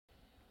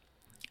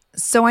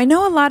So I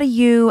know a lot of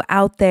you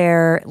out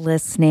there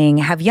listening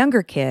have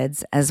younger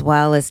kids as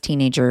well as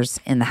teenagers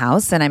in the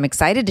house, and I'm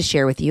excited to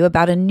share with you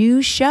about a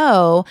new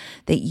show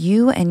that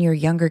you and your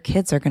younger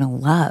kids are going to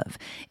love.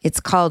 It's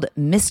called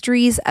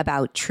Mysteries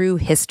About True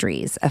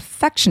Histories,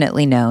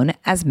 affectionately known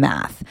as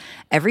Math.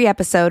 Every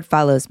episode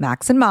follows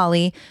Max and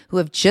Molly, who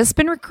have just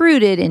been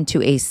recruited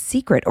into a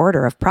secret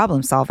order of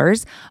problem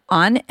solvers,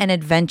 on an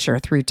adventure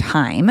through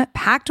time,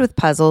 packed with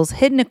puzzles,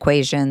 hidden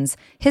equations,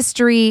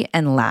 history,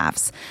 and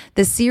laughs.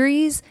 The series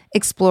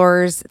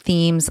explores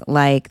themes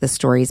like the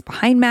stories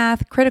behind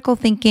math, critical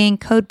thinking,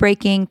 code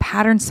breaking,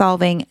 pattern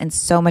solving, and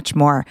so much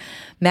more.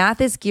 Math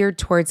is geared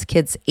towards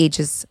kids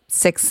ages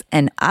 6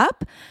 and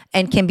up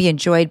and can be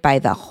enjoyed by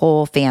the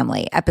whole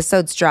family.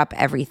 Episodes drop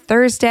every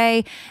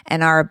Thursday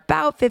and are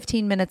about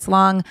 15 minutes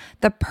long,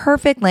 the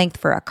perfect length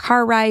for a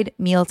car ride,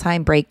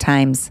 mealtime, break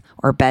times,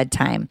 or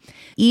bedtime.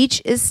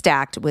 Each is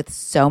stacked with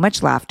so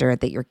much laughter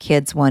that your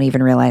kids won't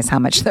even realize how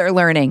much they're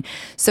learning.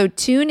 So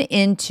tune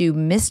into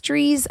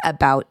Mysteries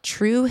About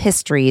True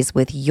Histories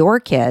with your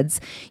kids.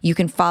 You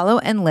can follow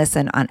and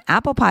listen on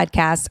Apple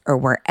Podcasts or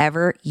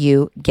wherever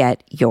you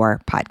get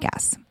your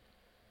podcasts.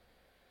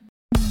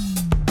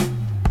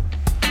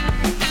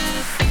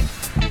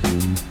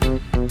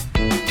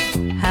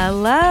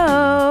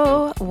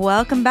 Hello.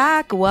 Welcome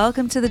back.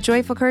 Welcome to the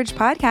Joyful Courage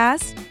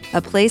Podcast,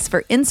 a place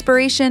for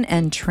inspiration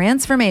and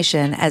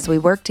transformation as we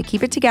work to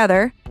keep it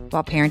together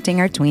while parenting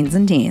our tweens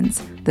and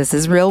teens. This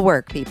is real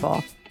work,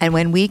 people. And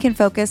when we can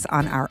focus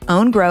on our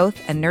own growth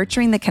and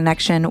nurturing the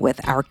connection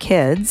with our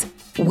kids,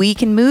 we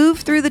can move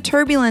through the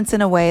turbulence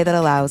in a way that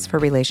allows for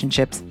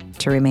relationships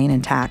to remain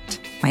intact.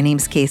 My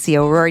name's Casey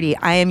O'Rourke.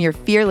 I am your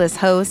fearless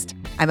host.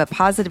 I'm a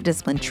positive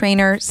discipline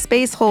trainer,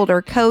 space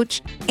holder,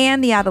 coach,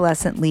 and the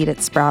adolescent lead at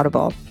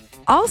Sproutable.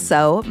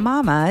 Also,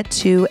 mama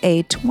to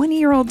a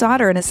 20-year-old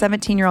daughter and a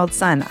 17-year-old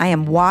son. I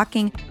am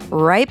walking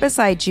right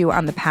beside you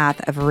on the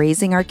path of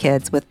raising our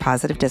kids with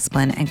positive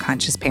discipline and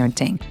conscious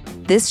parenting.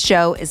 This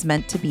show is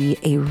meant to be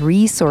a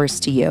resource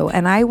to you,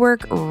 and I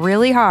work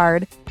really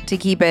hard to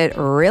keep it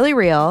really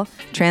real,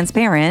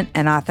 transparent,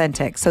 and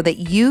authentic so that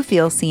you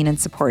feel seen and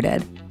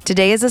supported.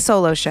 Today is a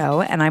solo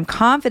show, and I'm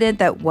confident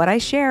that what I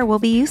share will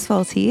be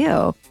useful to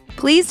you.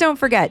 Please don't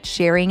forget,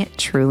 sharing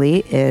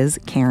truly is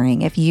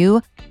caring. If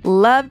you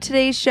love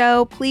today's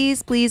show,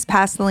 please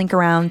pass the link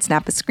around,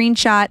 snap a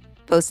screenshot,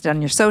 post it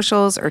on your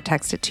socials, or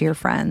text it to your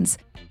friends.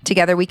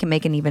 Together, we can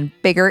make an even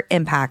bigger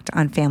impact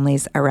on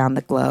families around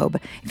the globe.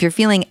 If you're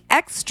feeling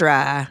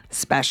extra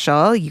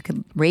special, you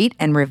can rate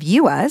and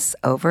review us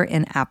over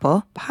in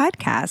Apple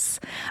Podcasts.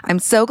 I'm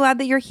so glad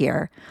that you're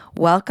here.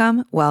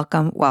 Welcome,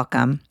 welcome,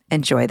 welcome.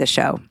 Enjoy the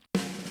show.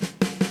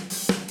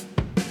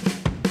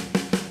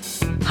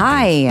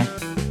 Hi.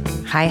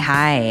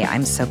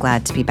 I'm so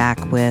glad to be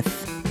back with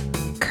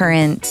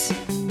current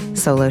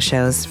solo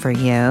shows for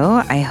you.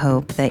 I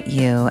hope that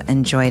you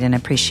enjoyed and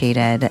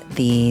appreciated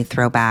the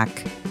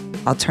throwback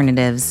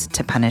Alternatives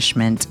to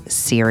Punishment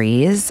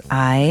series.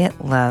 I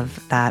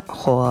love that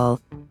whole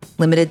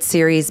limited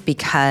series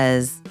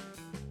because,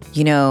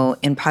 you know,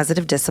 in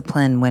positive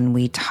discipline, when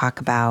we talk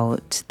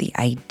about the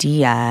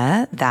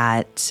idea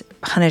that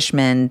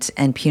punishment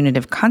and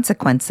punitive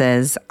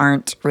consequences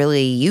aren't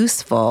really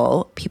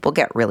useful, people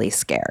get really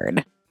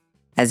scared.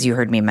 As you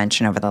heard me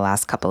mention over the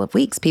last couple of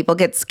weeks, people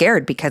get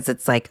scared because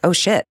it's like, oh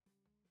shit,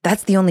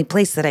 that's the only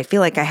place that I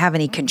feel like I have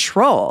any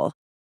control,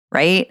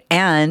 right?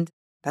 And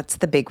that's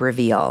the big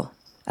reveal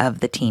of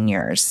the teen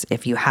years.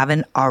 If you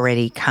haven't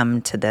already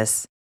come to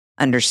this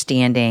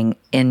understanding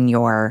in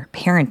your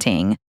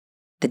parenting,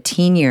 the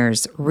teen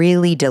years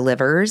really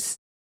delivers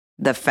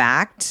the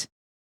fact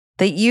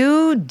that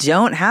you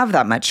don't have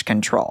that much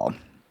control.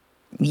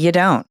 You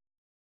don't.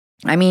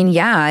 I mean,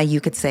 yeah,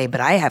 you could say,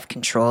 but I have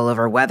control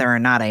over whether or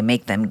not I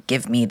make them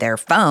give me their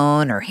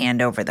phone or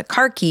hand over the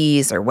car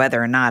keys or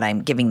whether or not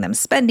I'm giving them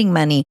spending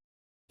money.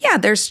 Yeah,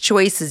 there's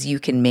choices you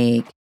can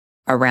make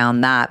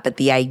around that. But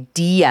the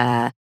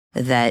idea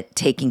that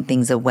taking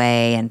things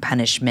away and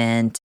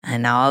punishment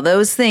and all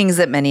those things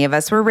that many of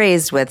us were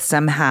raised with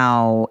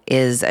somehow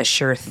is a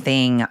sure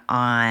thing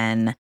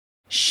on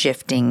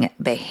shifting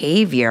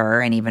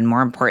behavior, and even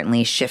more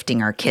importantly,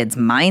 shifting our kids'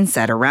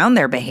 mindset around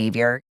their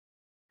behavior,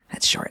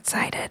 that's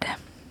short-sighted,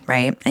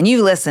 right? And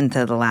you listened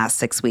to the last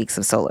 6 weeks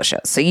of solo shows,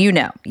 so you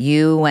know,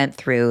 you went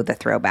through the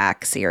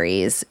throwback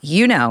series.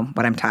 You know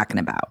what I'm talking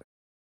about.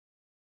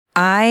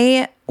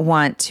 I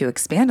want to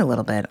expand a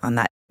little bit on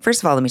that.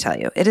 First of all, let me tell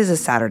you, it is a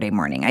Saturday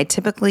morning. I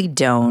typically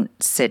don't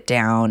sit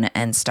down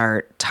and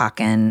start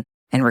talking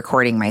and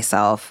recording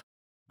myself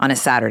on a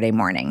Saturday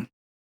morning.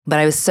 But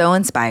I was so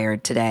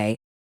inspired today.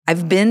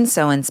 I've been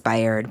so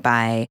inspired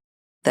by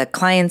the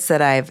clients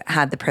that I've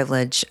had the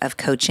privilege of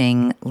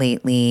coaching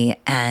lately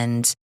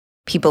and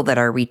people that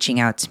are reaching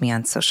out to me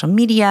on social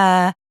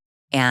media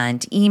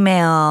and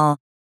email.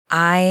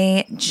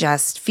 I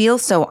just feel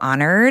so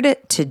honored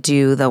to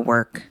do the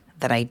work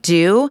that I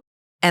do.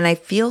 And I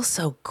feel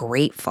so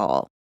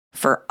grateful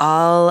for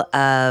all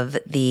of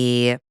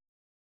the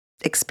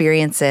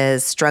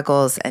experiences,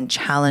 struggles, and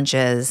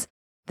challenges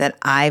that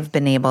I've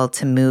been able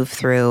to move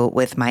through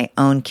with my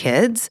own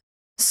kids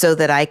so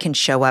that I can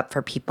show up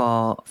for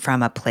people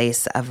from a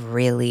place of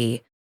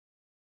really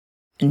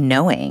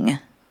knowing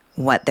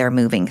what they're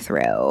moving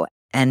through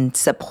and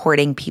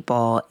supporting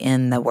people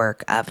in the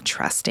work of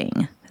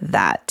trusting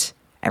that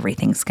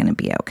everything's going to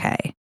be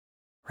okay,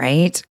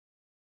 right?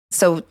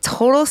 So,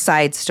 total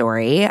side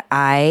story,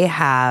 I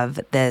have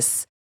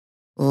this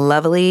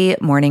lovely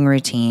morning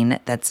routine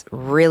that's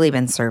really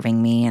been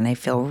serving me, and I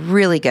feel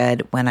really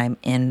good when I'm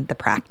in the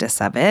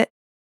practice of it.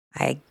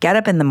 I get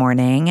up in the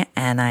morning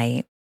and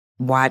I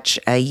watch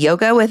a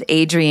Yoga with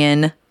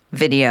Adriene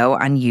video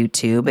on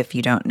YouTube. If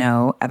you don't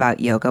know about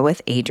Yoga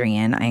with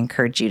Adriene, I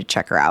encourage you to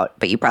check her out,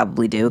 but you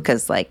probably do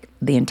because like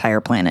the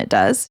entire planet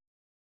does.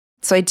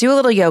 So I do a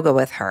little yoga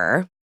with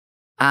her.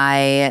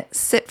 I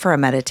sit for a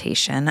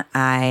meditation.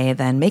 I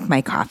then make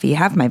my coffee,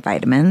 have my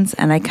vitamins,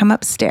 and I come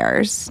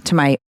upstairs to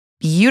my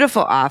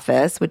beautiful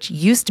office, which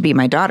used to be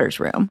my daughter's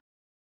room.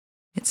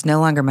 It's no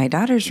longer my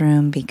daughter's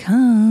room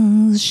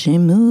because she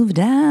moved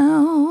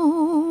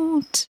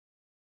out.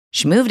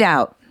 She moved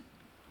out,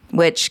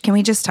 which, can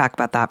we just talk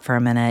about that for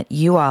a minute?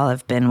 You all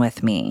have been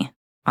with me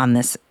on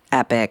this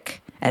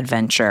epic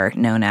adventure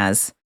known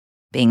as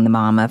being the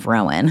mom of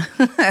Rowan.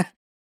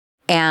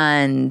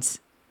 And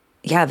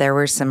yeah, there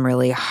were some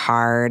really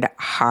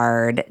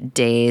hard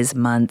days,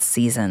 months,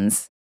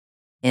 seasons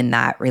in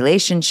that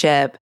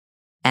relationship.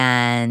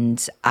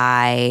 And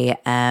I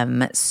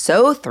am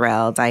so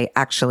thrilled. I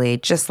actually,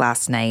 just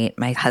last night,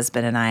 my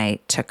husband and I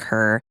took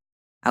her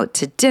out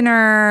to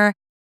dinner,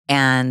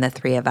 and the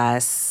three of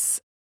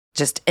us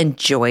just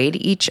enjoyed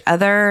each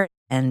other.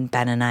 And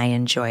Ben and I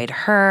enjoyed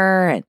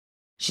her. And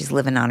she's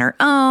living on her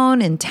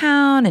own in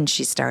town, and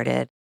she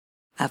started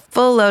a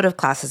full load of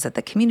classes at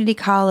the community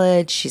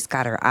college. She's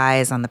got her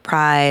eyes on the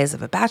prize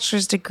of a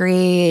bachelor's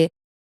degree.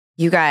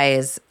 You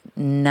guys,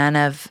 none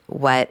of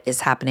what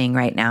is happening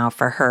right now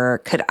for her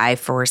could I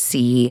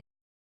foresee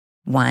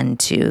 1,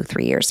 2,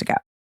 3 years ago.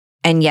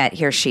 And yet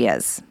here she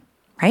is,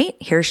 right?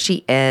 Here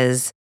she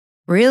is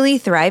really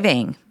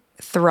thriving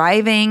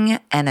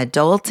and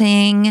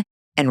adulting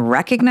and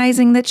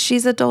recognizing that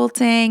she's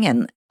adulting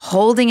and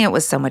holding it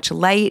with so much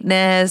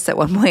lightness. At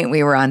one point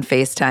we were on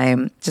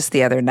FaceTime just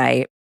the other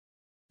night,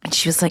 and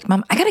she was like,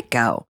 Mom, I gotta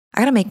go. I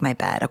gotta make my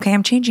bed. Okay,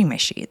 I'm changing my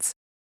sheets.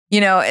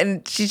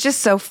 And she's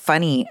just so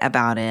funny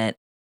about it.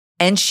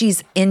 And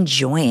she's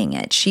enjoying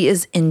it. She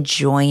is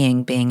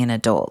enjoying being an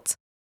adult,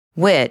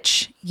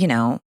 which,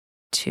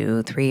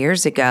 2, 3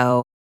 years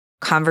ago,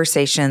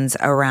 conversations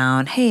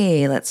around,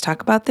 hey, let's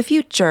talk about the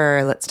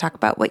future. Let's talk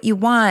about what you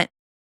want.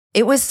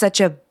 It was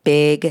such a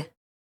big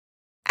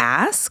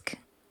ask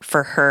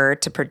for her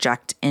to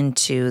project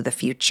into the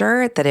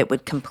future that it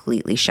would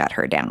completely shut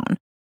her down.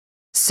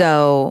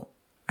 So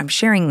I'm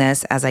sharing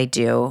this as I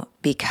do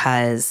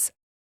because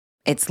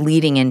it's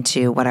leading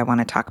into what I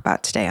want to talk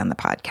about today on the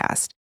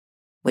podcast,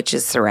 which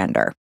is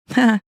surrender.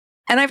 And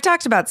I've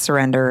talked about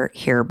surrender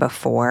here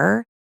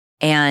before.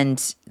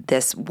 And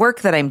this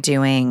work that I'm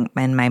doing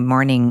in my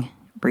morning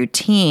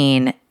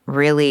routine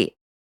really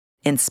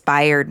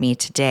inspired me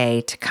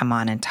today to come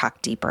on and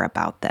talk deeper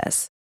about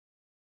this.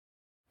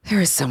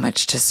 There is so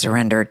much to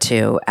surrender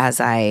to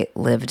as I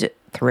lived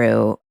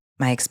through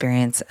my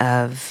experience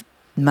of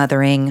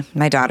mothering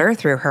my daughter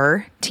through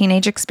her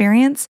teenage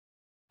experience.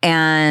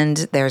 And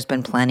there's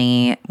been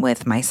plenty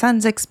with my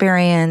son's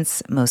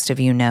experience. Most of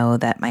you know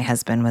that my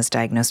husband was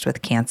diagnosed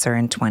with cancer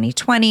in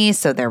 2020.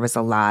 So there was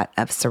a lot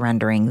of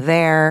surrendering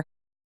there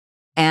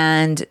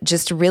and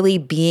just really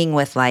being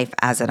with life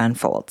as it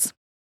unfolds.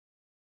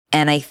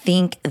 And I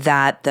think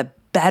that the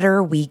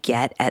better we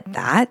get at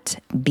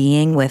that,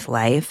 being with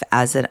life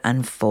as it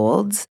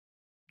unfolds,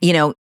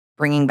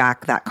 bringing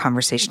back that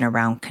conversation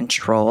around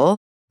control,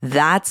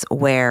 that's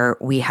where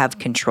we have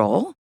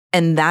control.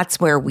 And that's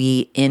where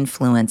we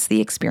influence the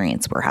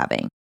experience we're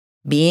having.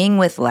 Being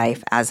with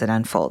life as it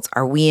unfolds.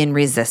 Are we in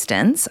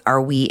resistance?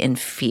 Are we in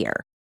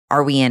fear?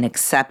 Are we in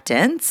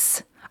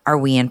acceptance? Are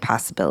we in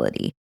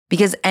possibility?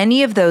 Because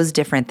any of those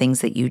different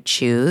things that you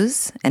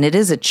choose, and it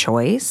is a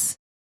choice,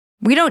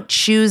 we don't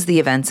choose the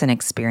events and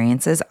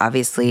experiences.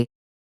 Obviously,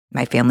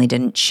 my family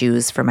didn't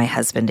choose for my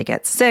husband to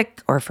get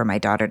sick or for my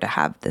daughter to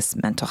have this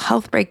mental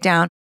health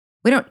breakdown.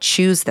 We don't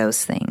choose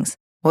those things.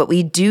 What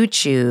we do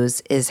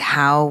choose is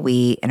how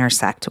we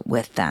intersect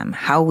with them,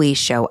 how we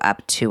show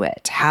up to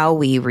it, how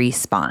we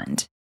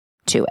respond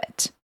to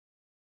it,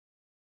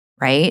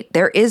 right?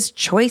 There is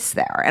choice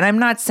there. And I'm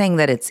not saying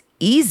that it's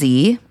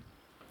easy,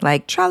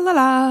 like,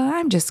 tra-la-la,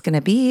 I'm just going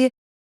to be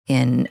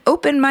in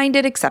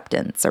open-minded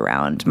acceptance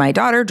around my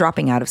daughter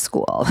dropping out of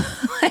school,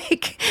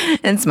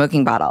 and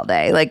smoking pot all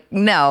day.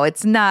 No,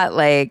 it's not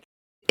like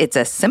it's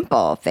a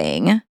simple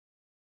thing,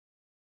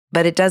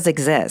 but it does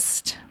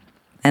exist.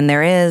 And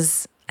there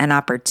is an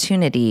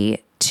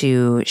opportunity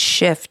to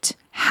shift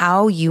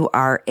how you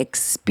are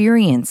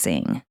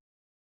experiencing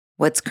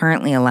what's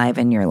currently alive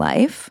in your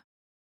life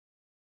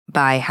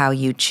by how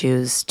you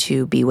choose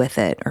to be with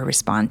it or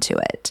respond to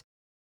it.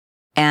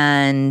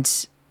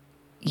 And,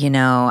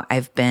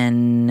 I've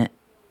been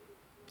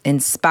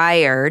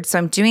inspired. So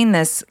I'm doing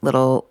this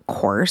little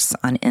course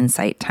on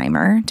Insight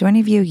Timer. Do any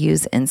of you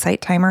use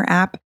Insight Timer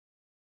app?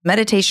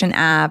 Meditation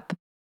app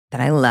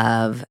that I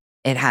love.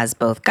 It has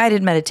both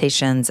guided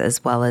meditations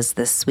as well as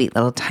this sweet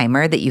little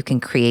timer that you can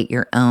create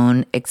your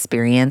own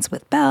experience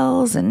with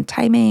bells and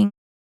timing.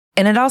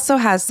 And it also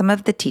has some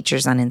of the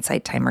teachers on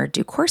Insight Timer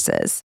do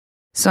courses.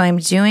 So I'm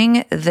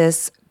doing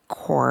this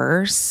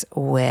course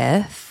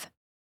with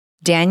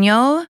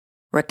Daniel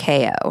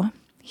Rakeo.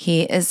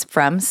 He is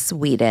from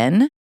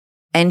Sweden,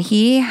 and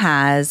he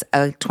has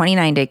a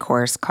 29-day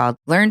course called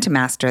Learn to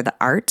Master the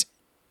Art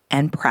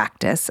and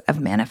Practice of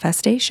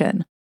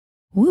Manifestation.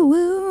 Woo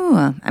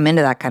woo. I'm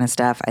into that kind of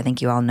stuff. I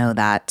think you all know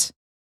that.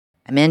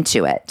 I'm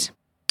into it.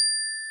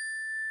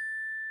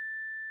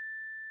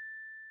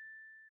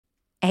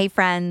 Hey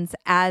friends,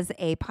 as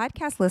a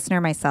podcast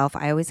listener myself,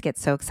 I always get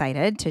so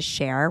excited to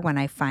share when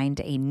I find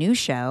a new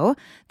show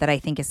that I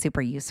think is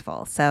super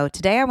useful. So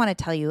today I want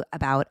to tell you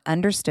about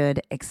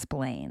Understood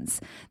Explains.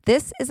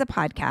 This is a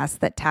podcast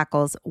that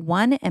tackles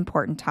one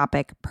important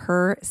topic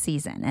per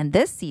season. And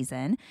this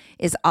season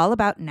is all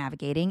about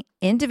navigating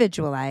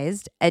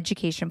individualized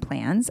education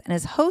plans and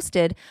is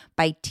hosted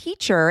by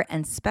teacher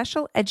and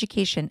special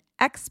education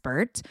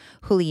expert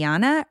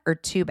Juliana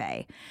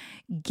Urtubey.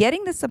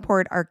 Getting the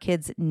support our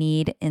kids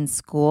need in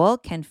school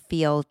can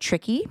feel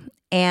tricky,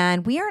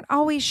 and we aren't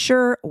always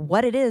sure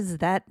what it is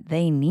that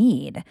they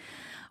need.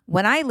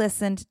 When I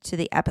listened to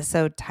the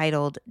episode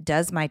titled,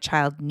 Does My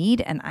Child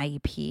Need an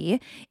IEP?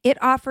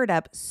 It offered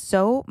up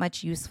so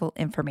much useful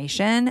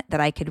information that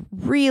I could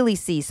really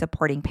see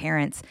supporting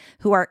parents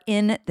who are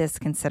in this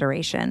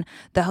consideration.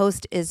 The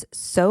host is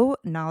so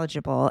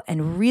knowledgeable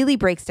and really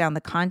breaks down the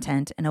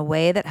content in a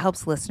way that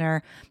helps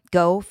listener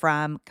go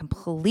from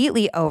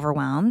completely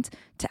overwhelmed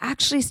to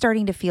actually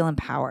starting to feel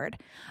empowered.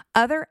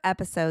 Other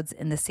episodes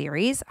in the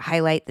series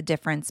highlight the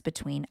difference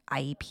between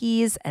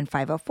IEPs and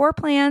 504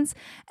 plans,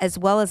 as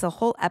well as a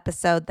whole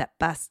episode that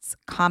busts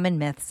common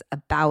myths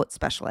about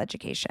special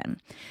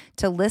education.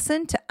 To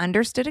listen to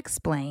Understood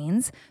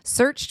Explains,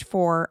 search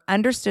for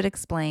Understood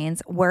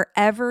Explains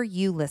wherever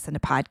you listen to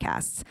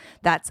podcasts.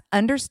 That's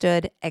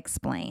Understood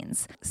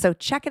Explains. So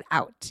check it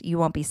out. You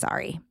won't be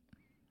sorry.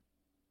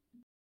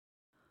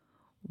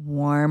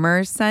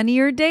 Warmer,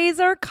 sunnier days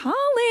are calling.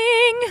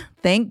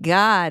 Thank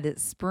God.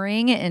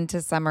 Spring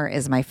into summer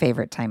is my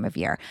favorite time of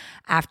year.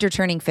 After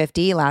turning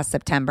 50 last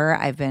September,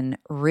 I've been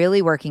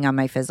really working on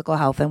my physical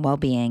health and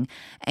well-being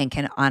and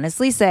can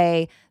honestly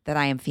say that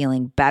I am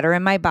feeling better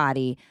in my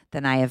body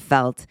than I have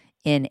felt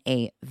in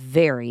a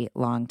very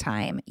long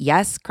time.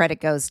 Yes, credit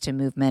goes to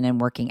movement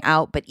and working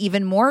out, but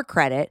even more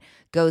credit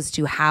goes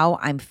to how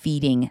I'm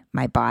feeding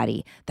my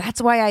body. That's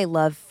why I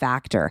love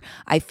Factor.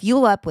 I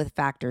fuel up with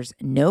Factor's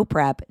no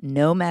prep,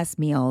 no mess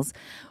meals,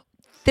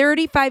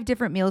 35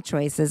 different meal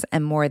choices,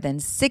 and more than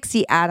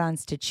 60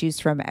 add-ons to choose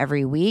from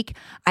every week.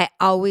 I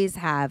always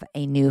have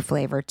a new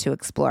flavor to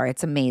explore.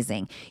 It's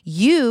amazing.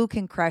 You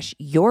can crush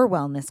your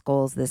wellness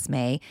goals this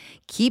May,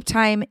 keep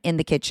time in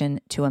the kitchen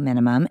to a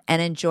minimum,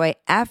 and enjoy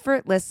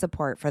effortless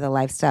support for the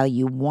lifestyle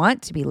you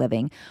want to be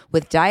living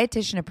with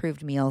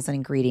dietitian-approved meals and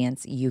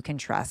ingredients you can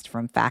trust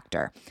from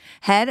Factor.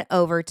 Head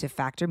over to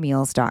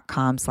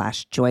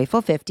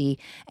factormeals.com/joyful50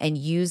 and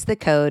use the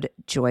code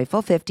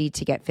joyful50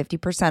 to get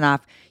 50%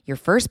 off your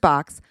first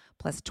box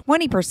plus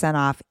 20%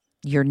 off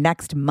your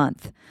next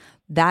month.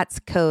 That's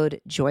code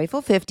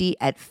joyful50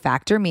 at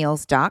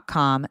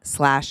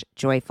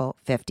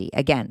factormeals.com/joyful50.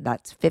 Again,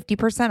 that's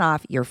 50%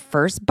 off your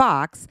first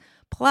box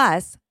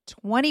plus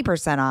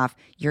 20% off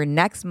your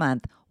next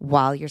month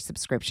while your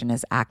subscription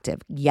is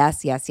active.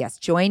 Yes, yes, yes.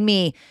 Join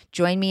me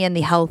in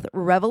the health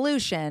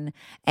revolution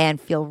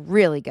and feel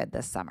really good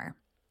this summer.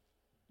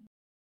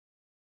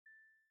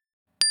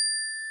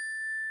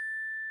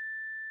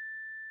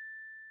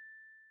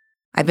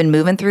 I've been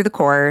moving through the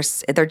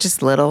course. They're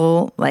just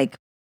little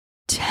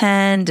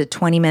 10 to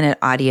 20 minute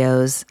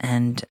audios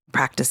and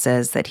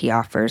practices that he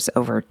offers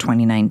over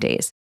 29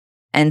 days.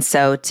 And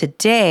so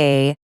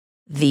today,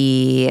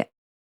 the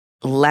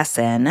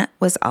lesson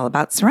was all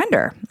about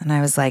surrender. And I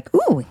was like,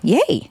 ooh,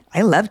 yay.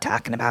 I love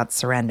talking about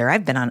surrender.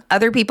 I've been on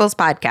other people's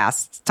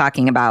podcasts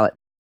talking about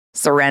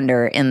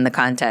surrender in the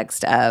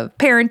context of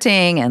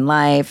parenting and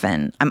life,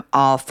 and I'm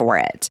all for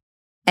it.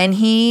 And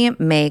he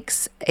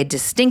makes a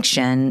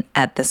distinction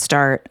at the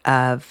start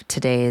of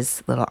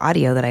today's little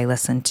audio that I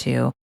listened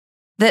to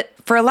that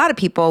for a lot of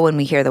people, when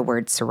we hear the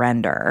word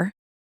surrender,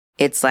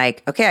 it's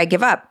like, okay, I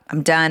give up.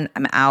 I'm done.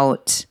 I'm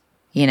out.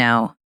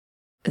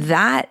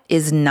 That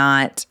is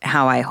not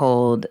how I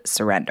hold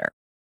surrender.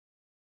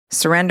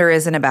 Surrender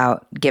isn't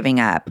about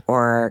giving up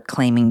or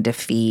claiming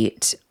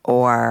defeat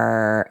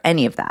or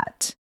any of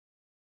that.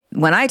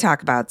 When I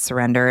talk about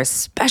surrender,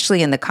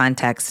 especially in the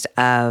context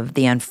of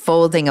the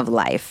unfolding of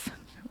life,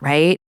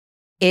 right?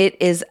 It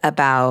is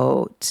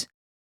about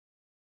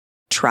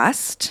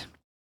trust.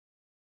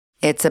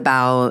 It's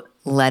about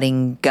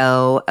letting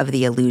go of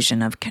the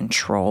illusion of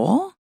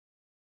control.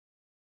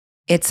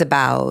 It's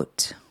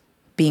about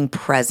being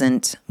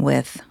present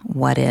with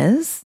what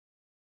is,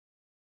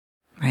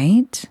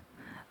 right?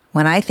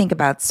 When I think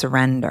about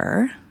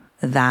surrender,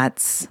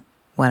 that's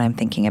what I'm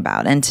thinking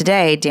about. And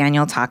today,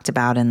 Daniel talked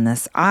about in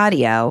this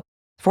audio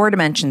 4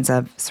 dimensions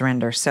of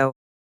surrender. So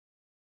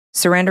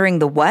surrendering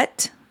the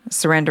what,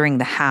 surrendering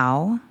the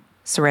how,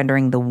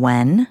 surrendering the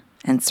when,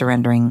 and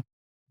surrendering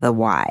the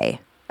why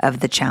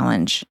of the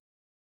challenge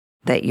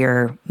that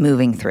you're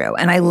moving through.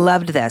 And I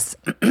loved this.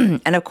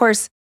 And of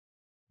course,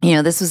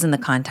 this was in the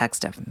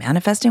context of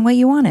manifesting what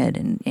you wanted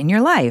in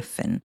your life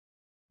and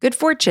good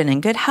fortune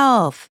and good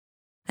health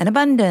and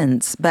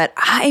abundance. But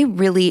I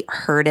really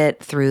heard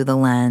it through the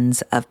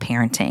lens of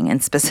parenting,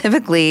 and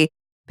specifically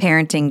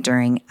parenting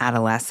during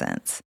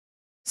adolescence.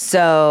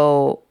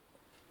 So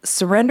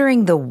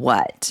surrendering the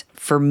what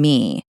for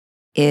me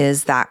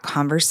is that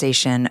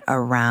conversation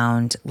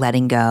around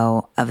letting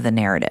go of the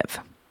narrative,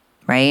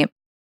 right?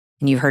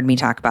 And you've heard me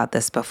talk about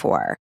this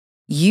before.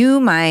 You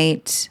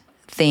might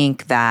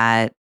think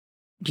that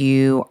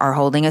you are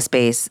holding a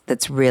space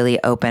that's really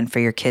open for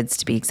your kids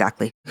to be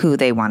exactly who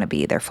they want to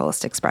be, their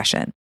fullest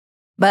expression.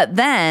 But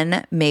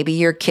then maybe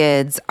your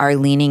kids are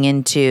leaning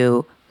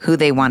into who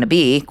they want to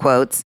be,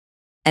 quotes,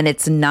 and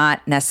it's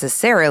not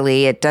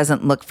necessarily, it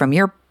doesn't look from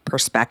your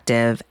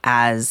perspective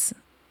as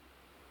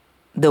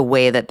the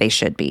way that they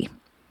should be,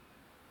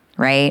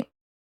 right?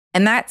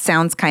 And that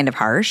sounds kind of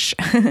harsh,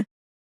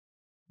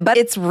 but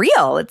it's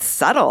real. It's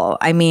subtle.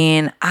 I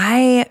mean,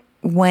 I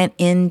went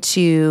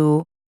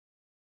into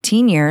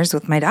teen years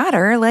with my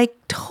daughter, like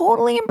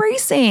totally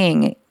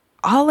embracing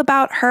all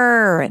about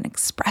her and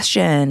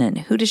expression and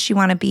who does she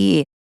want to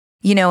be,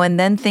 and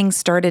then things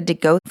started to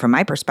go, from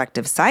my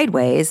perspective,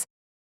 sideways.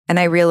 And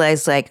I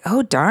realized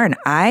oh darn,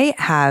 I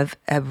have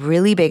a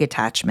really big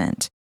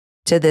attachment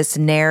to this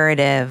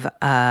narrative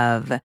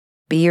of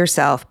be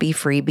yourself, be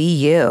free, be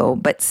you,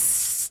 but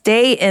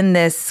stay in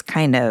this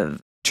kind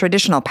of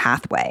traditional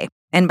pathway.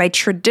 And by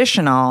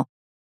traditional,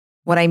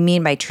 what I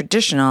mean by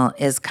traditional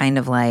is kind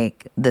of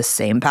like the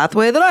same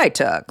pathway that I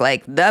took,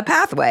 like the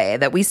pathway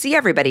that we see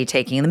everybody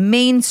taking, the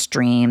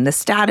mainstream, the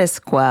status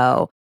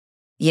quo.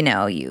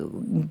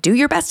 You do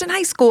your best in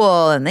high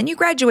school and then you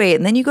graduate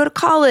and then you go to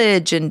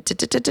college and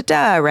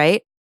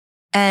right?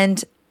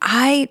 And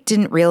I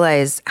didn't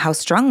realize how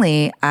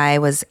strongly I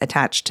was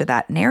attached to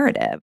that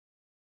narrative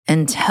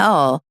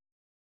until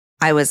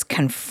I was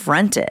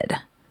confronted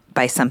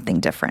by something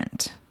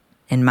different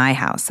in my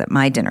house, at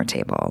my dinner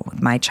table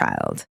with my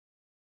child.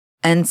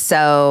 And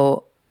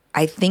so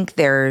I think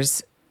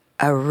there's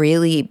a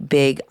really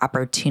big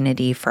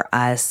opportunity for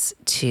us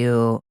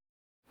to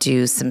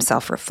do some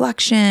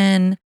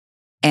self-reflection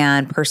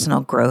and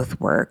personal growth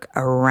work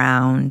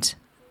around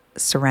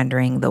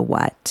surrendering the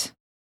what.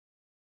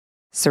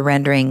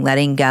 Surrendering,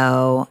 letting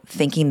go,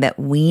 thinking that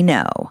we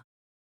know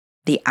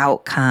the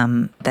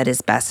outcome that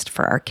is best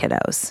for our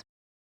kiddos,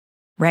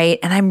 right?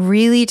 And I'm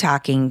really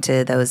talking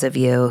to those of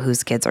you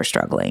whose kids are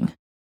struggling,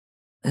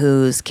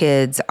 whose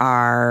kids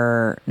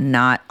are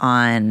not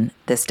on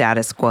the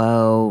status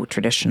quo,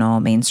 traditional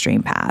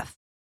mainstream path.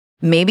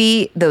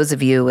 Maybe those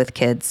of you with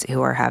kids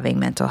who are having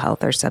mental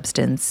health or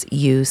substance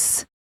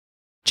use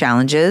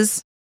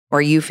challenges,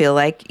 or you feel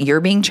like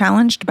you're being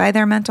challenged by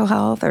their mental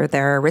health or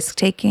their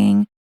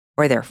risk-taking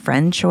or their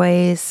friend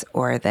choice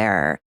or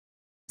their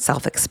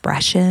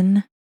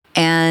self-expression.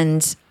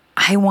 And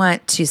I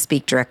want to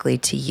speak directly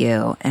to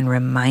you and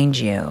remind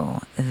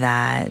you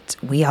that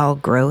we all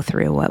grow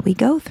through what we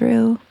go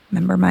through.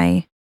 Remember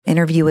my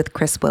interview with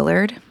Chris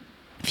Willard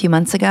a few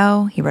months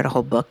ago? He wrote a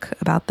whole book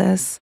about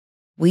this.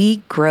 We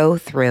grow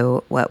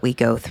through what we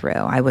go through.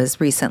 I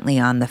was recently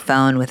on the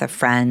phone with a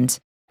friend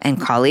and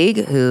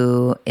colleague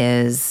who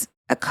is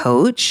a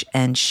coach,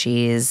 and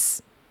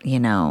she's,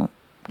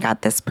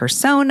 got this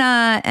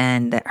persona,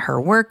 and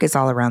her work is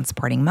all around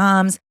supporting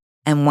moms.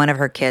 And one of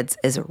her kids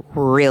is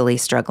really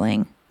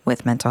struggling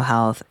with mental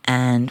health.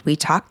 And we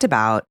talked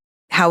about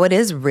how it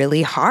is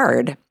really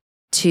hard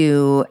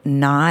to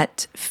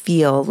not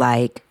feel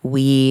like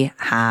we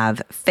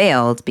have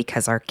failed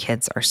because our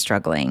kids are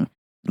struggling.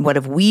 What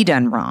have we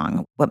done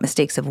wrong? What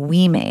mistakes have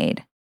we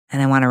made?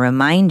 And I want to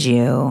remind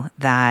you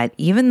that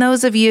even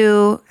those of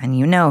you, and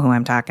you know who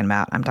I'm talking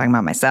about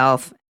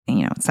myself,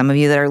 and, some of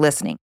you that are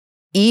listening,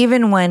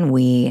 even when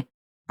we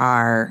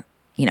are,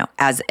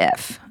 as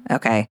if,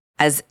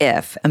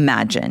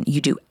 imagine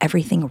you do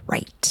everything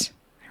right?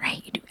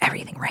 You do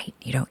everything right.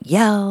 You don't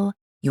yell.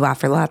 You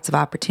offer lots of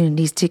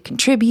opportunities to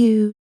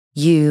contribute.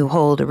 You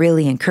hold a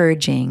really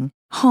encouraging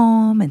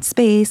home and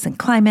space and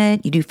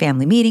climate. You do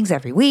family meetings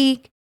every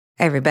week.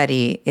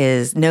 Everybody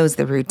knows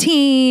the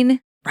routine,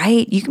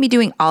 right? You can be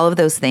doing all of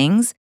those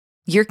things.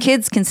 Your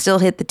kids can still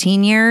hit the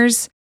teen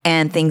years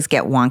and things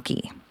get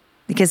wonky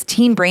because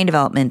teen brain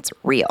development's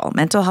real.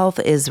 Mental health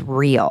is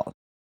real.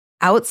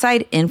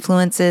 Outside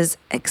influences,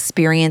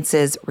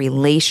 experiences,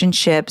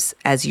 relationships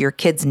as your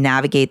kids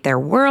navigate their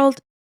world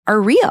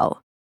are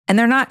real. And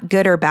they're not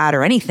good or bad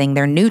or anything.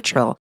 They're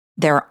neutral.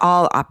 They're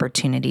all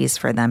opportunities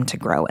for them to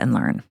grow and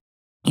learn.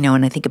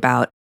 When I think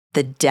about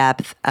the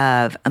depth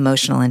of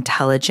emotional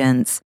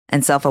intelligence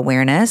and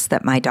self-awareness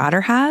that my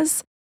daughter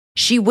has,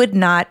 she would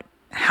not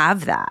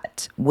have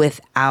that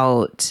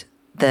without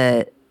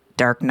the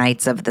dark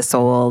nights of the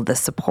soul, the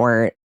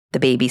support, the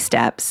baby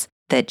steps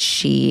that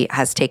she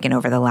has taken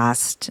over the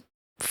last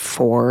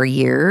 4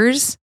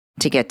 years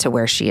to get to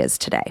where she is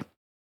today.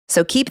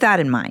 So keep that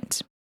in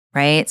mind,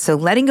 right? So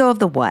letting go of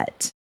the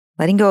what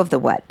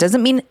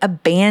doesn't mean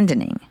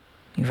abandoning.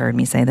 You've heard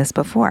me say this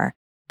before,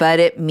 but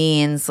it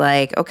means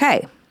like,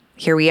 okay,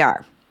 here we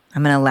are.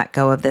 I'm going to let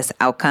go of this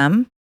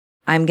outcome.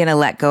 I'm going to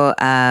let go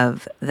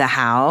of the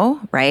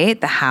how, right?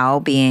 The how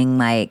being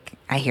like,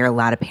 I hear a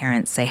lot of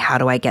parents say, how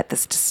do I get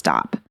this to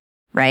stop,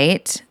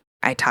 right?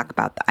 I talk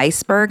about the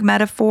iceberg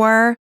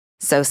metaphor.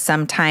 So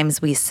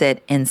sometimes we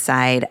sit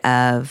inside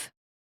of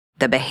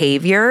the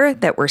behavior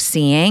that we're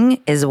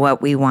seeing is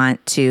what we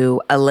want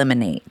to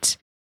eliminate.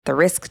 The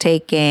risk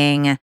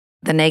taking,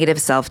 the negative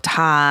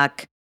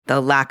self-talk,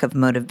 the lack of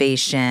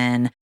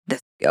motivation, the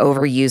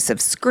overuse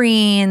of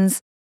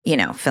screens,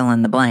 fill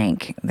in the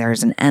blank.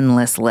 There's an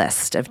endless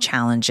list of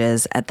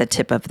challenges at the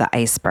tip of the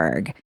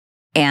iceberg.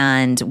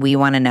 And we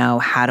want to know,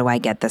 how do I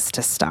get this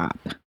to stop?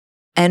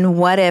 And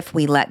what if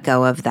we let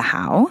go of the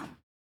how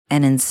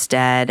and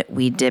instead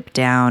we dip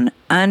down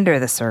under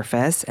the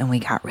surface and we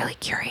got really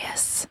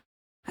curious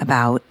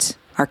about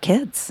our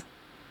kids?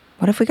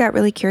 What if we got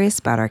really curious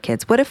about our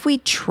kids? What if we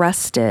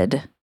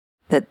trusted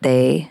that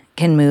they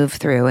can move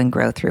through and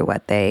grow through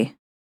what they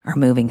are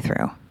moving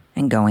through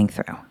and going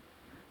through,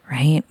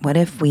 right? What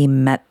if we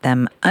met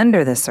them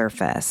under the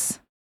surface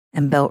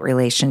and built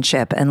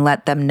relationship and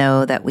let them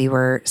know that we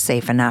were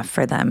safe enough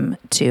for them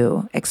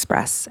to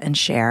express and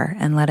share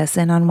and let us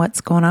in on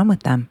what's going on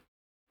with them?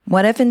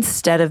 What if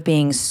instead of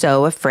being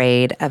so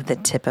afraid of the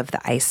tip of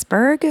the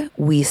iceberg,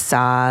 we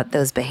saw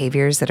those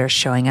behaviors that are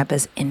showing up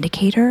as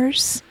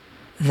indicators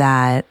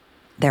that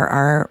there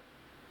are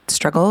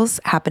struggles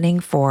happening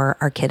for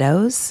our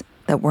kiddos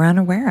that we're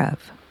unaware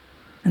of?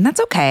 And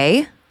that's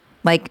okay.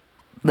 Like,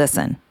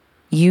 listen,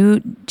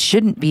 you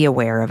shouldn't be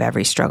aware of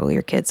every struggle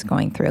your kid's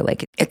going through.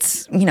 Like,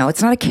 it's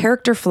not a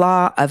character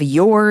flaw of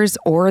yours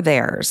or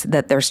theirs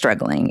that they're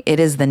struggling. It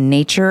is the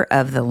nature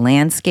of the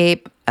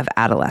landscape of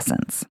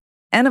adolescence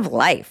and of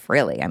life,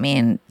 really. I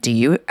mean, do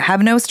you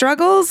have no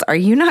struggles? Are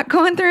you not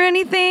going through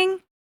anything?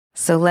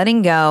 So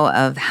letting go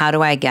of how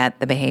do I get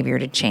the behavior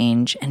to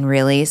change and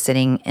really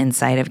sitting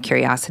inside of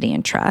curiosity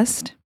and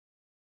trust,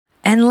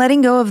 and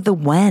letting go of the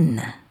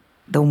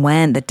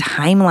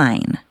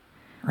timeline,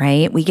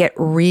 right? We get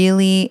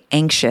really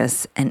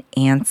anxious and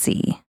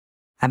antsy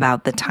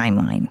about the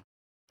timeline.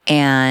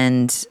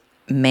 And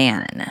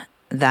man,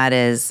 that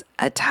is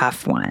a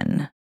tough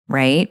one,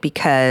 right?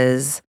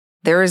 Because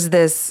there's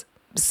this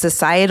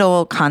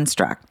societal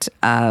construct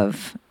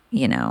of,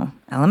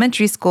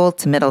 elementary school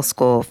to middle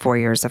school, 4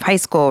 years of high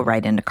school,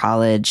 right into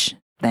college.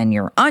 Then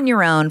you're on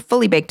your own,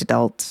 fully baked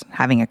adult,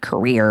 having a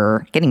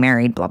career, getting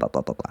married, blah, blah,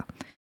 blah, blah, blah.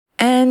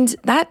 And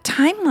that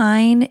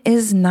timeline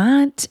is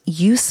not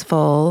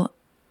useful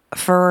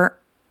for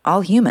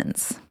all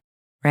humans,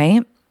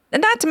 right?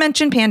 And not to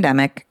mention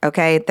pandemic,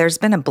 okay? There's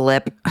been a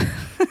blip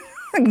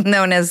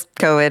known as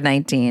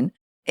COVID-19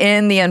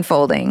 in the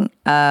unfolding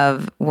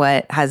of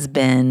what has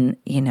been,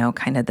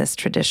 kind of this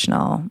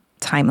traditional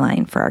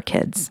timeline for our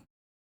kids.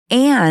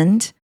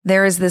 And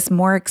there is this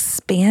more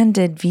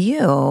expanded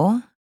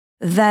view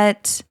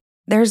that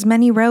there's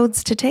many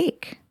roads to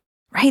take,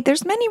 right?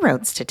 There's many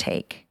roads to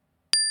take.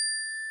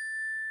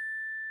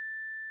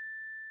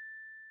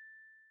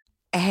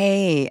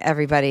 Hey,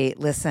 everybody.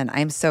 Listen,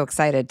 I'm so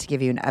excited to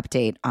give you an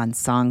update on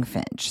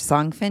Songfinch.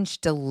 Songfinch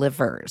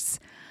delivers.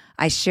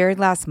 I shared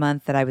last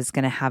month that I was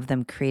going to have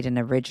them create an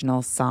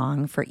original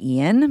song for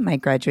Ian, my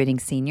graduating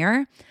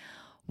senior.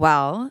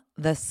 Well,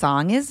 the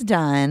song is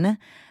done,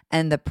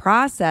 and the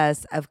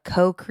process of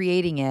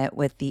co-creating it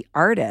with the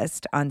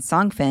artist on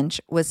Songfinch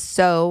was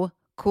so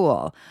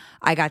cool.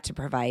 I got to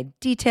provide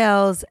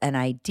details and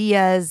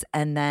ideas,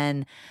 and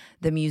then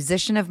the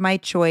musician of my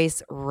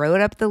choice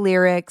wrote up the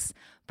lyrics,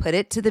 put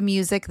it to the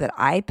music that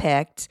I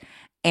picked,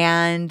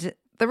 and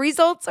the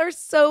results are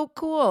so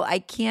cool. I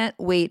can't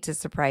wait to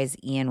surprise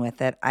Ian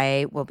with it.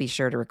 I will be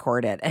sure to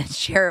record it and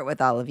share it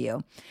with all of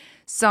you.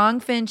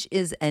 Songfinch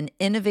is an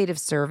innovative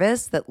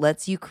service that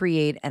lets you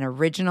create an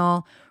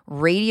original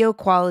radio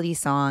quality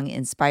song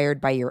inspired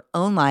by your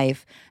own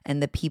life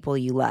and the people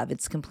you love.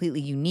 It's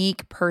completely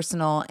unique,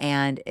 personal,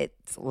 and it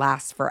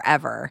lasts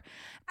forever.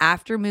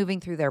 After moving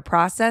through their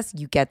process,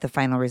 you get the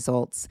final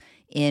results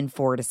in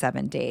 4 to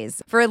 7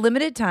 days. For a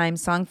limited time,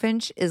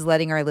 Songfinch is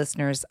letting our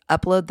listeners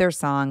upload their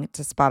song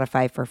to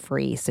Spotify for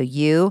free. So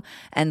you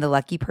and the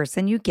lucky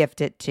person you gift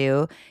it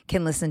to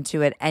can listen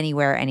to it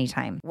anywhere,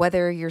 anytime.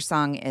 Whether your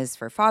song is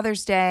for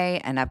Father's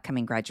Day, an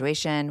upcoming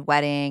graduation,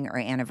 wedding, or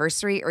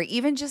anniversary, or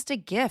even just a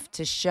gift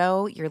to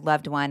show your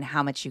loved one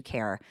how much you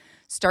care.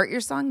 Start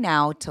your song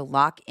now to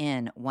lock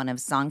in one of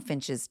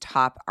Songfinch's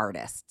top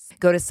artists.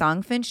 Go to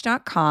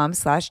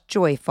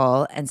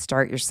songfinch.com/joyful and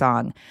start your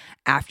song.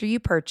 After you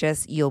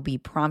purchase, you'll be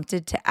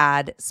prompted to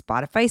add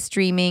Spotify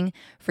streaming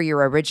for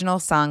your original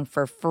song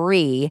for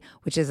free,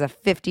 which is a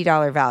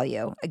 $50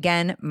 value.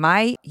 Again,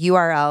 my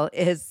URL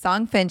is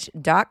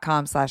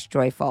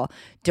songfinch.com/joyful.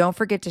 Don't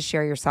forget to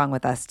share your song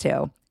with us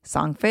too.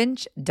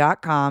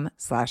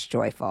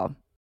 songfinch.com/joyful.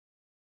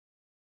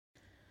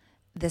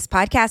 This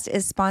podcast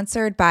is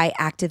sponsored by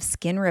Active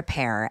Skin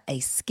Repair, a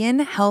skin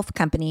health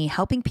company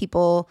helping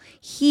people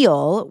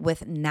heal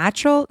with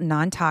natural,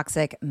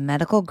 non-toxic,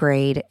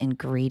 medical-grade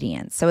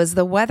ingredients. So as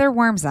the weather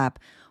warms up,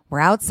 we're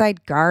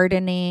outside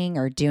gardening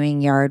or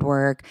doing yard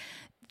work.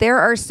 There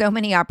are so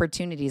many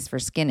opportunities for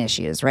skin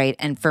issues, right?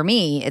 And for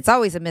me, it's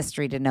always a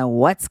mystery to know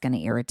what's going to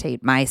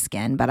irritate my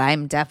skin, but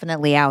I'm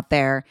definitely out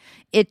there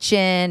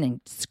itching and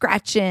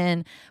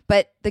scratching.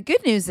 But the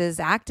good news is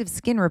Active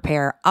Skin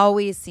Repair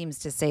always seems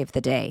to save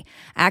the day.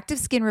 Active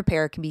Skin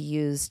Repair can be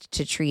used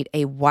to treat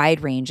a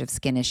wide range of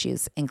skin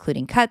issues,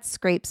 including cuts,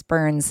 scrapes,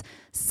 burns,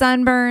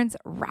 sunburns,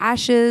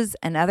 rashes,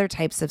 and other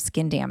types of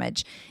skin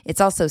damage.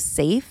 It's also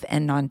safe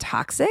and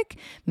non-toxic,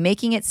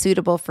 making it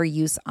suitable for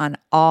use on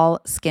all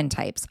skin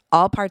types,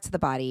 all parts of the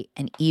body,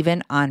 and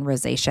even on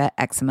rosacea,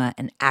 eczema,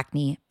 and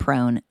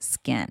acne-prone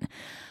skin.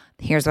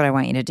 Here's what I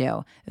want you to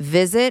do.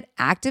 Visit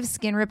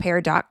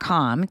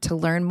ActiveSkinRepair.com to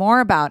learn more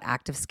about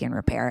Active Skin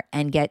Repair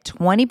and get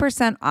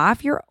 20%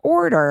 off your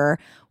order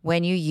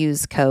when you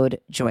use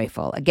code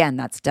JOYFUL. Again,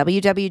 that's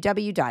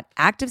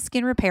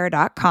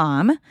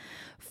www.ActiveSkinRepair.com.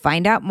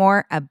 Find out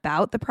more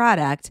about the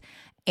product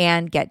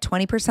and get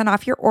 20%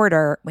 off your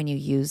order when you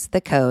use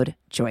the code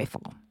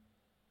JOYFUL.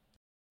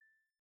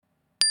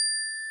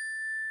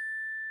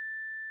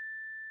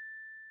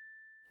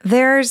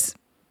 There's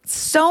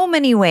so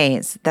many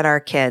ways that our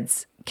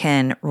kids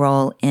can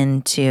roll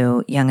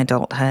into young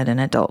adulthood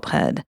and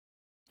adulthood.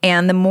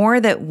 And the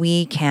more that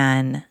we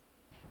can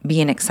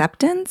be in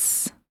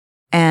acceptance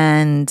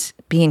and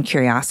be in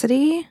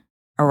curiosity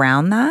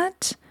around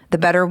that, the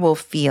better we'll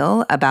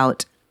feel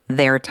about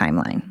their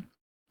timeline,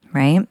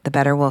 right? The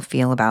better we'll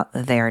feel about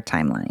their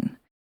timeline.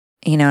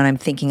 You know, and I'm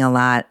thinking a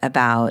lot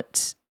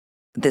about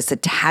this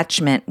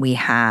attachment we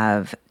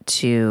have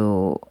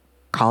to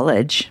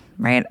college,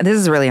 right? This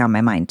is really on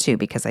my mind too,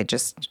 because I've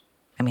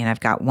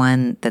got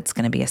one that's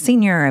going to be a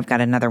senior. I've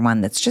got another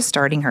one that's just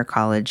starting her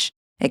college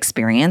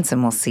experience,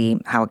 and we'll see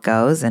how it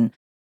goes. And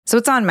so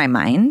it's on my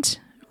mind,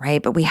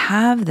 right? But we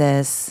have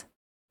this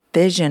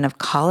vision of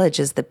college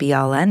as the be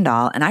all end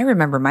all. And I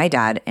remember my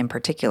dad in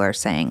particular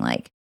saying,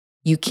 like,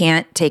 you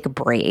can't take a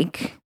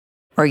break,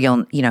 or if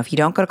you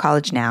don't go to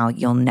college now,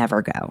 you'll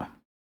never go,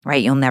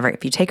 right?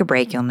 If you take a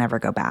break, you'll never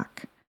go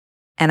back.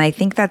 And I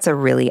think that's a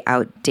really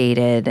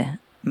outdated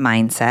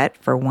mindset,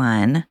 for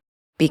one,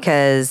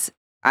 because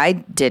I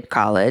did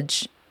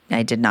college.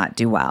 I did not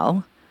do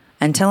well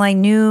until I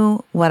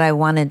knew what I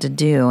wanted to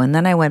do. And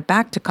then I went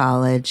back to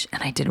college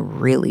and I did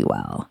really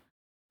well.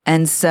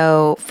 And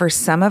so for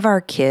some of our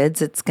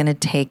kids, it's going to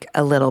take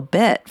a little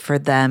bit for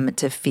them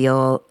to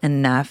feel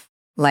enough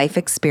life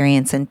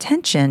experience and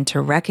tension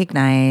to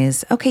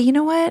recognize, okay, you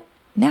know what?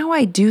 Now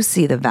I do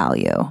see the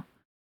value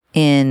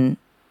in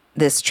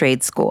this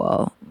trade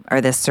school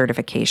or this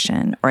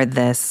certification or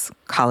this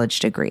college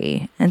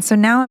degree. And so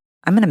now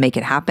I'm going to make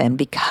it happen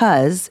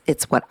because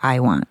it's what I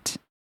want,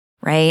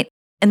 right?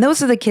 And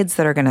those are the kids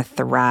that are going to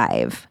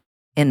thrive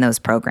in those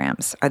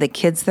programs, are the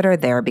kids that are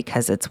there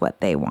because it's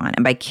what they want.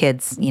 And by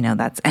kids,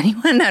 that's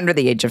anyone under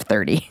the age of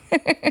 30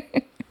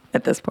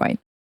 at this point.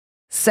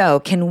 So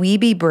can we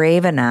be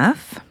brave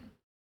enough?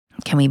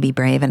 Can we be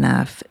brave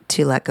enough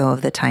to let go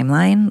of the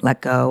timeline,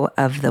 let go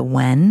of the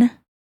when,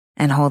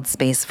 and hold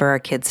space for our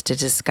kids to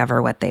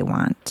discover what they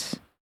want?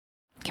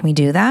 Can we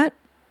do that?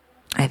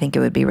 I think it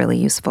would be really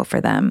useful for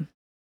them.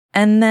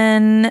 And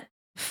then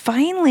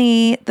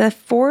finally, the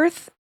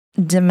fourth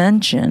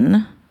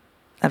dimension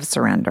of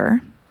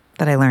surrender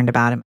that I learned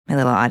about in my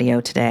little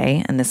audio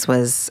today, and this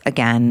was,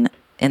 again,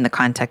 in the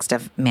context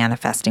of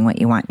manifesting what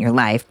you want in your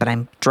life, but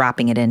I'm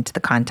dropping it into the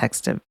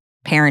context of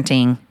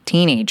parenting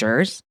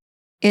teenagers,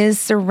 is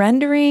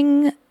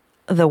surrendering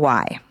the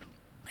why.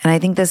 And I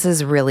think this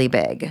is really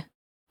big.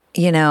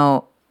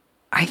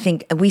 I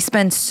think we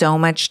spend so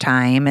much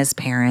time as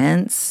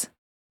parents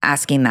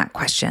asking that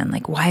question,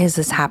 like, why is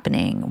this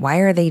happening? Why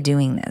are they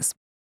doing this?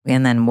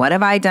 And then what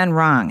have I done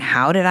wrong?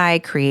 How did I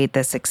create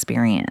this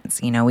experience?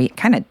 We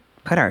kind of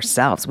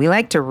we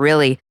like to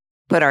really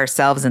put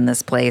ourselves in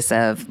this place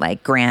of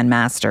like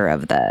grandmaster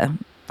of the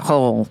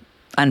whole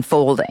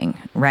unfolding,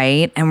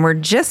 right? And we're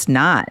just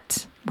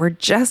not.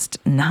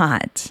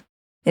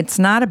 It's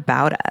not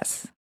about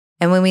us.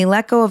 And when we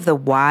let go of the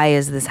why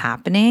is this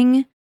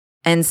happening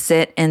and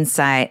sit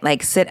inside,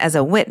 like sit as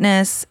a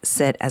witness,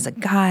 sit as a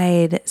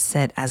guide,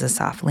 sit as a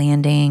soft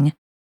landing,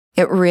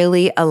 it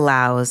really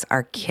allows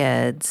our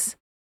kids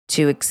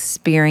to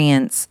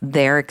experience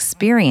their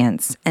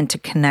experience and to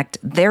connect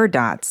their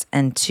dots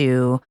and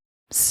to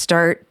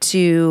start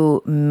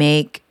to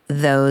make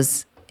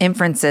those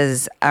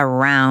inferences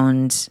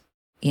around,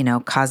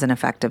 cause and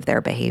effect of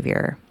their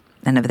behavior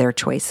and of their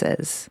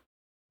choices.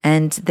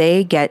 And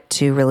they get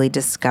to really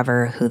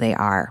discover who they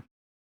are.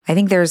 I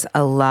think there's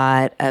a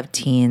lot of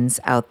teens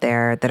out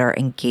there that are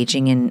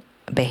engaging in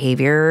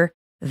behavior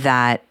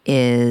that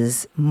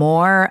is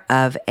more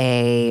of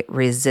a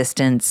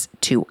resistance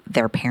to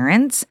their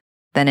parents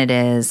than it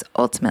is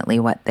ultimately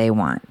what they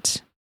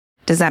want.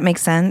 Does that make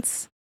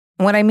sense?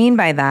 What I mean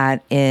by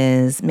that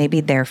is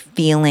maybe they're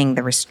feeling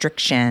the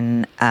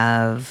restriction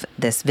of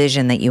this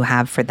vision that you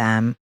have for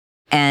them,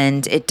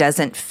 and it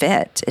doesn't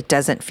fit. It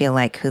doesn't feel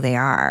like who they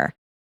are.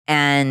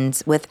 And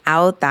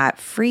without that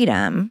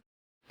freedom,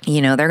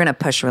 they're going to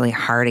push really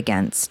hard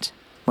against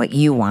what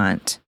you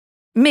want.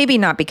 Maybe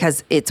not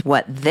because it's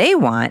what they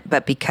want,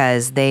 but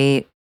because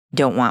they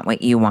don't want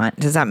what you want.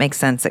 Does that make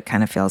sense? It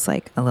kind of feels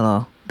like a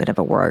little bit of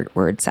a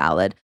word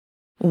salad.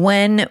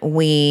 When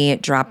we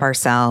drop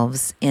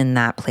ourselves in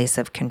that place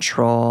of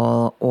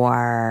control,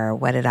 or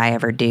what did I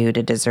ever do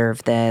to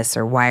deserve this,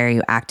 or why are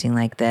you acting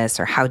like this,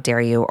 or how dare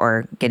you,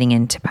 or getting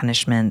into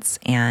punishments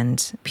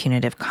and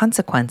punitive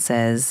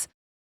consequences,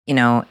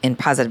 in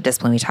positive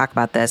discipline, we talk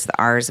about this, the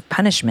R's of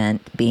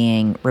punishment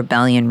being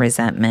rebellion,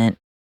 resentment,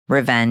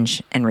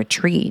 revenge, and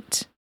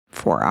retreat.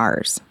 4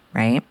 R's,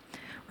 right?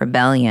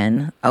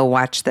 Rebellion, oh,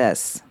 watch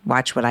this.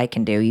 Watch what I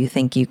can do. You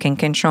think you can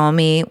control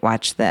me?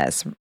 Watch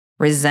this.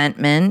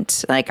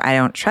 Resentment, like, I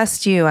don't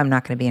trust you. I'm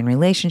not going to be in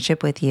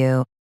relationship with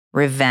you.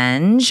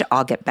 Revenge,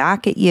 I'll get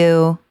back at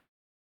you,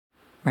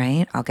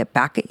 right? I'll get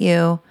back at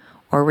you.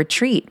 Or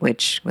retreat,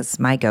 which was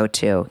my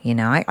go-to.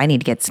 I need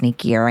to get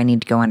sneakier. I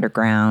need to go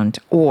underground.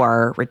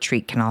 Or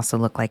retreat can also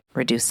look like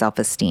reduced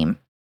self-esteem.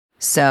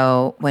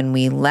 So when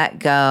we let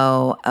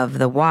go of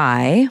the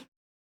why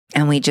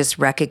and we just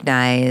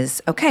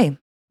recognize, okay,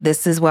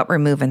 this is what we're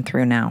moving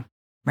through now,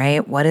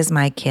 right? What does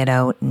my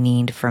kiddo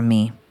need from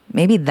me?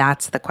 Maybe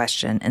that's the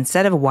question.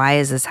 Instead of why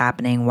is this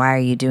happening? Why are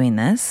you doing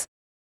this?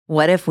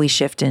 What if we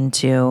shift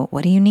into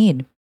what do you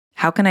need?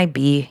 How can I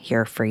be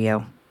here for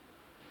you?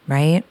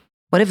 Right?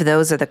 What if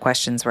those are the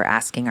questions we're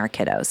asking our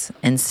kiddos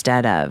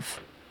instead of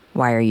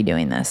why are you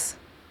doing this?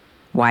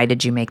 Why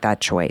did you make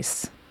that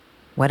choice?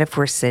 What if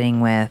we're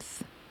sitting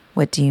with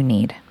what do you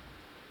need?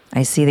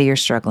 I see that you're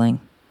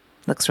struggling.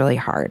 Looks really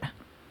hard.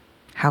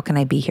 How can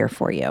I be here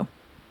for you?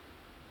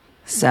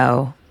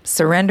 So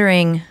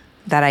surrendering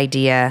that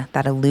idea,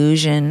 that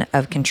illusion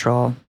of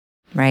control,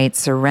 right?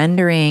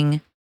 Surrendering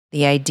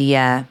the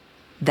idea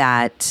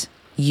that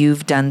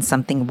you've done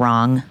something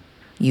wrong.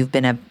 You've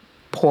been a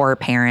poor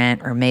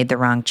parent or made the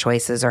wrong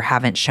choices or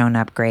haven't shown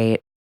up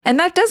great. And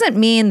that doesn't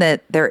mean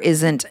that there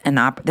isn't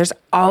there's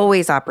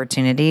always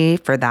opportunity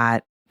for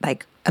that,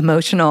 like,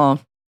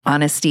 emotional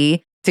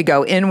honesty to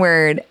go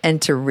inward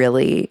and to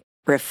really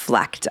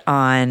reflect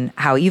on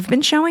how you've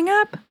been showing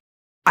up.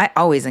 I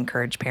always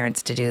encourage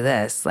parents to do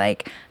this.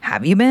 Like,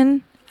 have you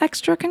been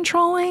extra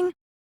controlling?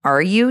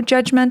 Are you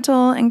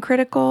judgmental and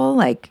critical?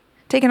 Like,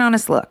 take an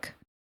honest look.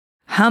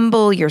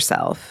 Humble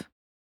yourself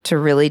to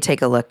really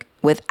take a look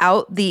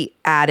without the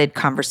added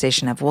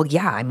conversation of, well,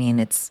 yeah, I mean,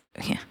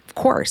 of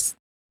course,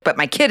 but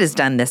my kid has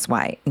done this.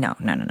 Why? No.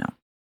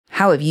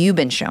 How have you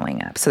been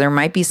showing up? So there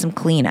might be some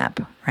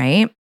cleanup,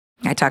 right?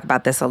 I talk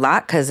about this a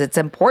lot because it's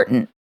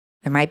important.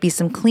 There might be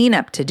some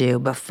cleanup to do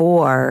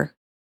before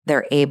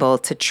they're able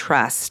to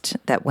trust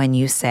that when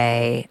you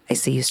say, I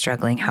see you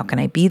struggling, how can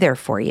I be there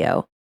for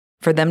you?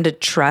 For them to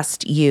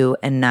trust you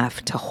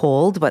enough to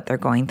hold what they're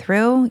going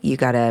through, you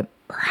got to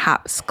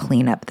perhaps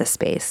clean up the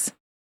space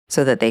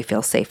so that they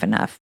feel safe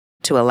enough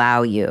to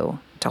allow you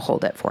to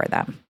hold it for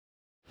them.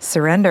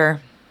 Surrender.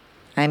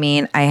 I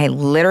mean, I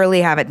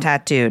literally have it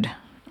tattooed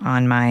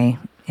on my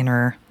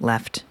inner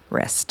left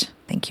wrist.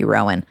 Thank you,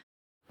 Rowan.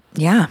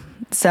 Yeah,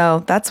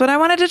 so that's what I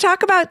wanted to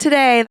talk about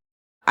today.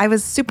 I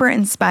was super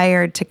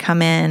inspired to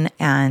come in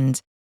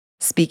and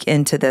speak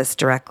into this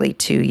directly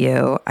to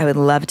you. I would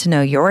love to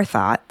know your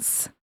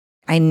thoughts.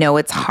 I know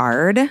it's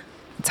hard.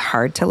 It's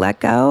hard to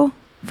let go,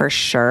 for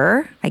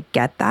sure. I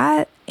get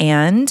that.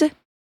 And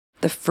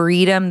the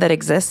freedom that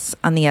exists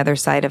on the other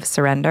side of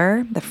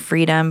surrender, the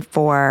freedom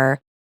for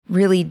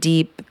really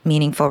deep,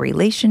 meaningful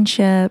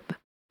relationship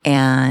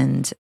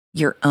and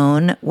your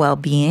own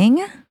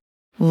well-being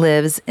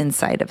lives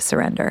inside of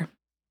surrender.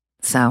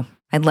 So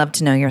I'd love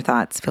to know your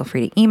thoughts. Feel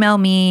free to email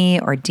me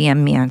or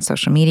DM me on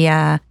social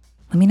media.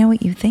 Let me know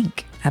what you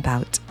think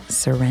about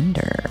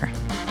surrender.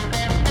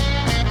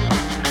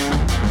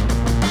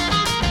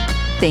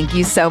 Thank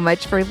you so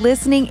much for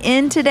listening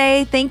in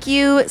today. Thank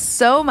you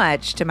so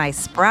much to my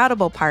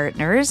Sproutable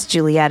partners,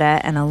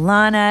 Julietta and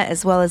Alana,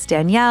 as well as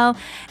Danielle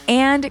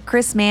and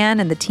Chris Mann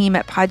and the team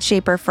at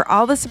Podshaper for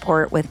all the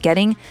support with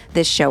getting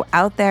this show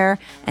out there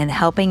and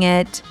helping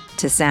it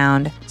to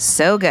sound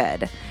so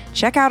good.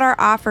 Check out our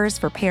offers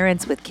for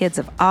parents with kids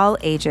of all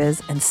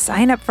ages and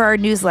sign up for our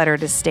newsletter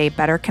to stay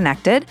better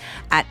connected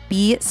at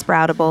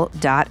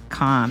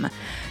besproutable.com.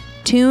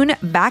 Tune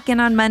back in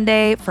on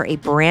Monday for a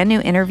brand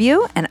new interview,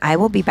 and I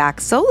will be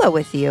back solo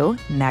with you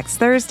next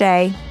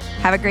Thursday.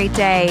 Have a great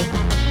day.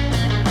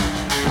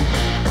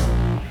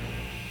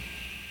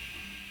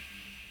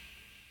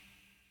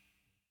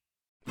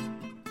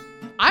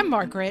 I'm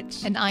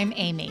Margaret. And I'm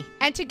Amy.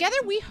 And together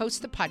we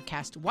host the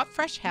podcast, What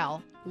Fresh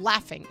Hell?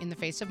 Laughing in the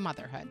Face of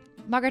Motherhood.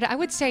 Margaret, I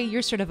would say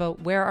you're sort of a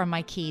where are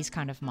my keys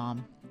kind of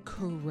mom.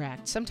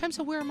 Correct. Sometimes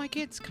a where are my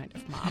kids kind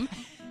of mom.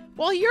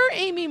 Well, you're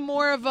aiming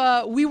more of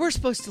a, we were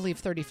supposed to leave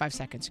 35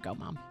 seconds ago,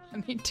 Mom.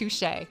 I mean,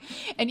 touche.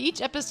 In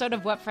each episode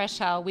of What Fresh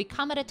Hell, we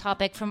come at a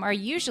topic from our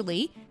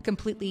usually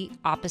completely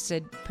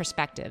opposite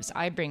perspectives.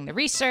 I bring the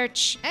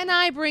research. And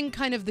I bring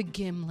kind of the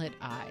gimlet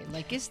eye.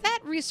 Like, is that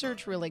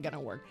research really going to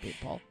work,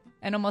 people?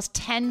 And almost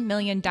 10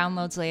 million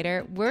downloads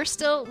later, we're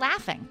still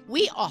laughing.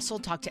 We also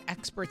talk to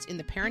experts in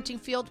the parenting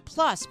field,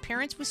 plus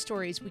parents with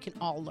stories we can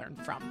all learn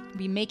from.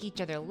 We make each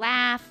other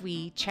laugh,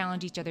 we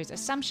challenge each other's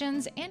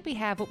assumptions, and we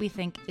have what we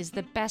think is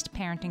the best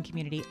parenting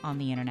community on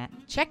the internet.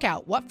 Check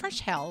out What Fresh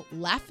Hell,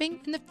 Laughing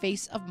in the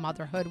Face of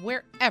Motherhood,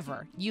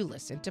 wherever you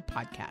listen to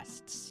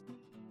podcasts.